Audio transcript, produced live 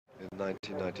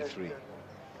1993.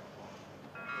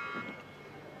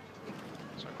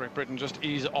 So Great Britain just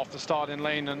ease off the starting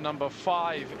lane, and number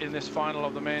 5 in this final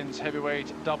of the men's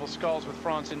heavyweight double sculls, with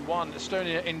France in 1,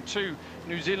 Estonia in 2.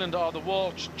 New Zealand are the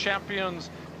world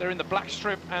champions. They're in the black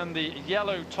strip and the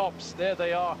yellow tops. There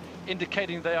they are,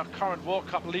 indicating they are current World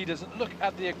Cup leaders. And look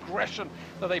at the aggression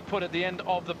that they put at the end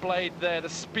of the blade there. The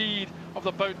speed of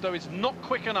the boat, though, is not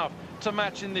quick enough to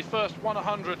match in the first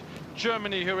 100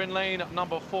 Germany, who are in lane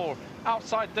number 4.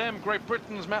 Outside them, Great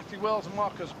Britain's Matthew Wells and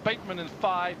Marcus Bateman in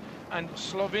 5, and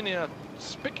Slovenia,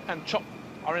 Spick and Chop,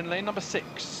 are in lane number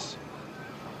 6.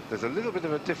 There's a little bit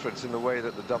of a difference in the way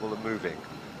that the double are moving.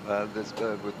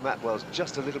 With Matt Wells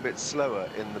just a little bit slower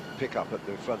in the pickup at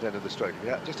the front end of the stroke.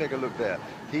 Yeah, just take a look there.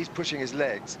 He's pushing his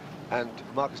legs, and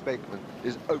Marcus Bateman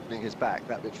is opening his back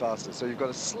that bit faster. So you've got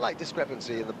a slight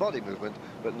discrepancy in the body movement,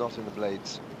 but not in the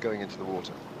blades going into the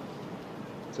water.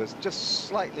 So it's just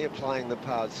slightly applying the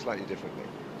power slightly differently.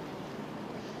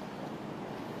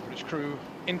 British crew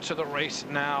into the race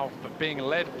now, but being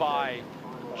led by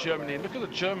Germany. Look at the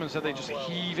Germans, how they just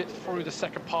heave it through the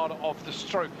second part of the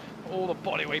stroke. All the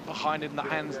body weight behind it, and the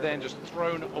hands then just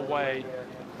thrown away,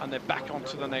 and they're back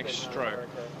onto the next stroke.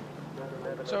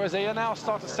 So as they now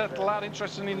start to settle out,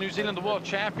 interestingly, New Zealand, the world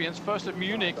champions, first at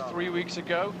Munich 3 weeks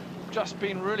ago, just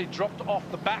been really dropped off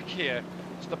the back here.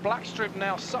 So the black strip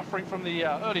now suffering from the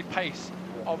early pace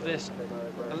of this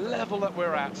level that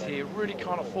we're at here. Really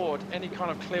can't afford any kind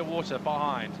of clear water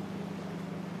behind.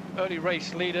 Early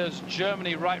race leaders,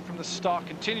 Germany right from the start,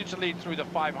 continue to lead through the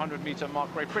 500-meter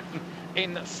mark. Great Britain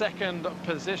in second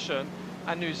position,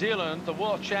 and New Zealand, the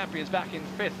world champions, back in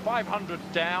 5th. 500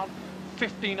 down,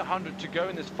 1,500 to go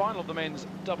in this final of the men's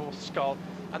double scull,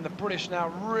 and the British now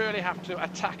really have to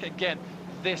attack again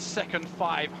this second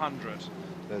 500.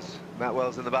 There's Matt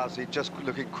Wells in the bow seat, just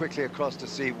looking quickly across to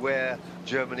see where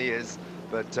Germany is,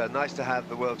 but nice to have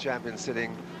the world champions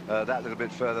sitting that little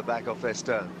bit further back off their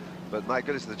stern. But my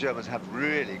goodness, the Germans have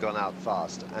really gone out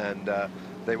fast, and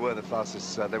they were the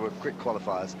fastest, they were quick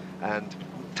qualifiers, and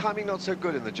timing not so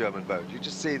good in the German boat. You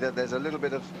just see that there's a little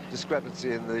bit of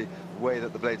discrepancy in the way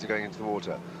that the blades are going into the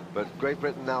water. But Great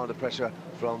Britain now under pressure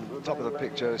from top of the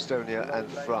picture, Estonia and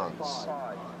France.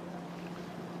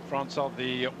 France are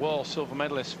the world silver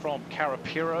medalists from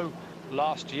Carapiro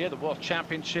last year, the World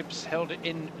Championships held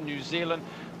in New Zealand.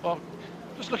 Well,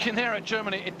 just looking there at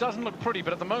Germany, it doesn't look pretty,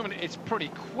 but at the moment it's pretty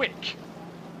quick.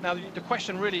 Now the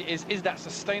question really is that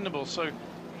sustainable? So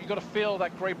you've got to feel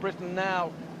that Great Britain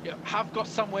now have got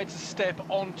somewhere to step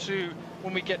onto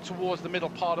when we get towards the middle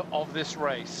part of this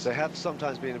race. They have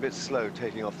sometimes been a bit slow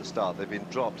taking off the start. They've been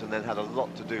dropped and then had a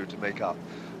lot to do to make up.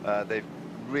 They've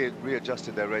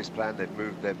readjusted their race plan. They've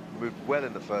moved well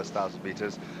in the first 1,000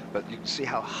 meters, but you can see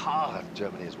how hard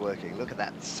Germany is working. Look at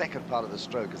that second part of the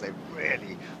stroke as they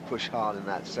really push hard in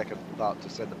that second part to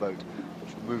send the boat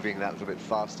moving that little bit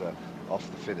faster off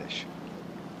the finish.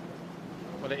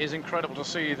 Well, it is incredible to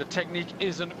see. The technique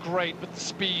isn't great, but the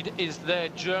speed is there.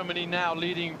 Germany now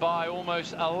leading by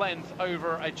almost a length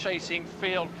over a chasing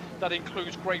field that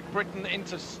includes Great Britain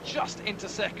just into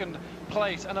second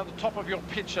place, and at the top of your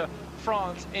picture,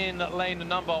 France in lane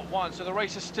number 1. So the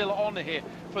race is still on here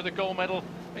for the gold medal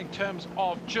in terms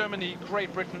of Germany,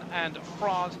 Great Britain and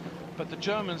France. But the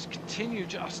Germans continue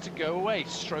just to go away,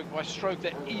 stroke by stroke.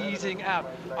 They're easing out.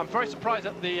 I'm very surprised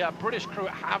that the British crew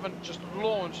haven't just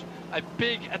launched a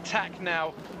big attack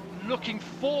now, looking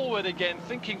forward again,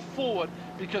 thinking forward,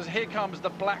 because here comes the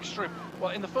black strip.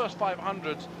 Well, in the first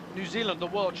 500, New Zealand, the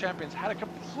world champions, had a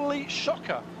complete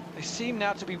shocker. They seem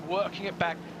now to be working it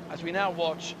back as we now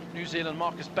watch New Zealand,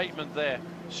 Marcus Bateman there,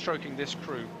 stroking this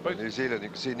crew. Both New Zealand, you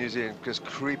can see New Zealand just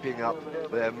creeping up.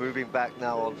 They're moving back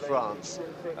now on France,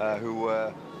 who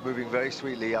were moving very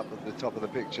sweetly up at the top of the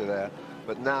picture there.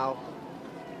 But now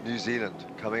New Zealand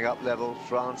coming up level,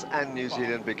 France and New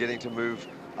Zealand beginning to move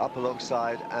up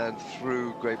alongside and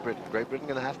through Great Britain. Great Britain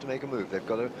going to have to make a move. They've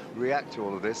got to react to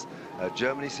all of this.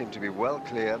 Germany seem to be well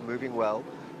clear, moving well,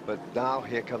 but now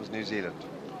here comes New Zealand.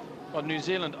 Well, New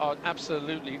Zealand are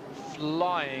absolutely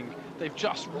flying. They've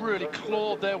just really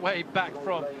clawed their way back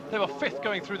from, they were 5th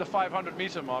going through the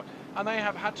 500-meter mark, and they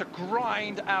have had to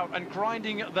grind out, and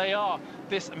grinding they are,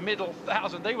 this middle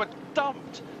 1,000. They were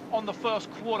dumped on the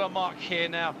first quarter mark here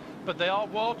now, but they are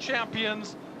world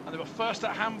champions, and they were first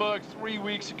at Hamburg 3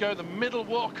 weeks ago, the middle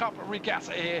World Cup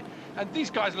Regatta here, and these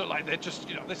guys look like they're just,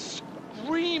 they're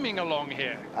screaming along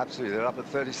here. Absolutely, they're up at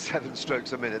 37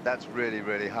 strokes a minute. That's really,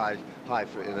 really high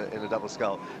for in a double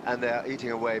scull, and they're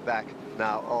eating away back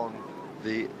now on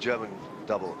the German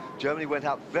double. Germany went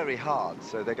out very hard,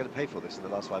 so they're going to pay for this in the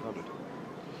last 500.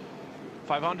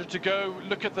 500 to go.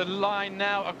 Look at the line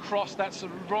now across. That's the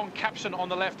wrong caption on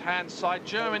the left-hand side.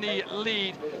 Germany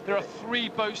lead. There are 3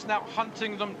 boats now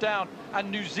hunting them down,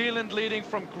 and New Zealand leading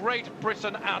from Great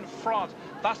Britain and France.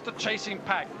 That's the chasing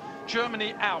pack.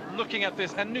 Germany out looking at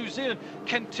this, and New Zealand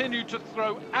continue to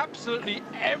throw absolutely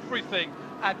everything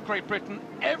at Great Britain,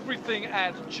 everything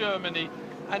at Germany.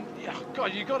 And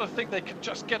God, you got to think they could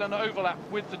just get an overlap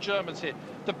with the Germans here.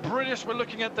 The British, we're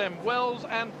looking at them, Wells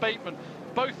and Bateman.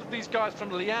 Both of these guys from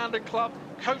Leander Club,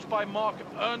 coached by Mark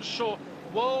Earnshaw,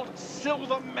 world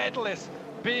silver medalists,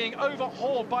 being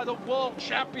overhauled by the world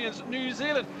champions, New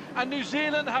Zealand. And New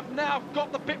Zealand have now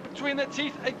got the bit between their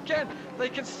teeth again. They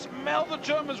can smell the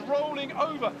Germans rolling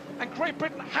over. And Great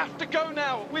Britain have to go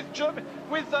now with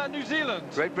New Zealand.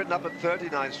 Great Britain up at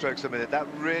 39 strokes a minute. That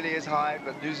really is high,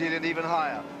 but New Zealand even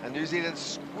higher. And New Zealand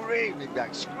screaming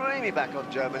back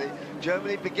on Germany.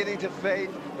 Germany beginning to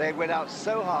fade. They went out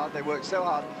so hard, they worked so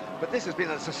hard. But this has been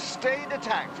a sustained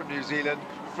attack from New Zealand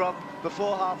from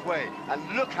before halfway,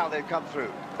 and look how they've come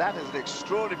through. That is an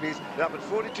extraordinary piece. They're up at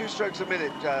 42 strokes a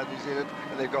minute, New Zealand,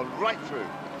 and they've gone right through.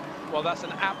 Well, that's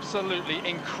an absolutely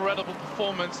incredible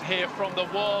performance here from the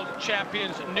world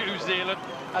champions, New Zealand,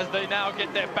 as they now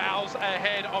get their bows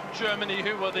ahead of Germany,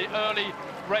 who were the early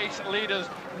race leaders.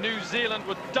 New Zealand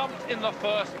were dumped in the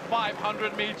first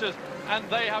 500 meters, and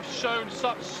they have shown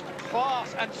such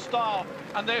class and style,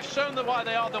 and they've shown why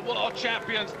they are the world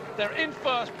champions. They're in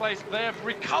first place. They have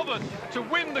recovered to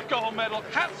win the gold medal.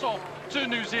 Hats off to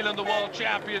New Zealand, the world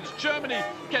champions. Germany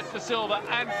gets the silver,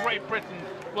 and Great Britain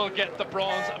will get the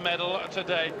bronze medal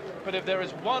today. But if there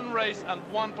is one race and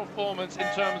one performance in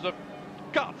terms of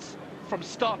guts from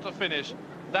start to finish,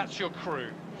 that's your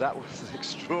crew. That was an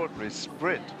extraordinary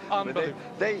sprint. Unbelievable.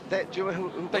 They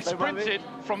sprinted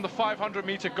from the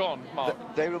 500-meter gone,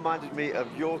 Mark. They reminded me of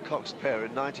your Cox pair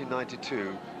in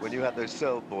 1992 when you had those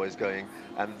Searle boys going,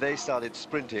 and they started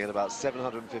sprinting at about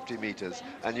 750 meters,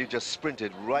 and you just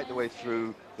sprinted right the way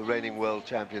through the reigning world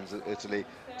champions of Italy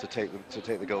to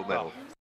take the gold medal.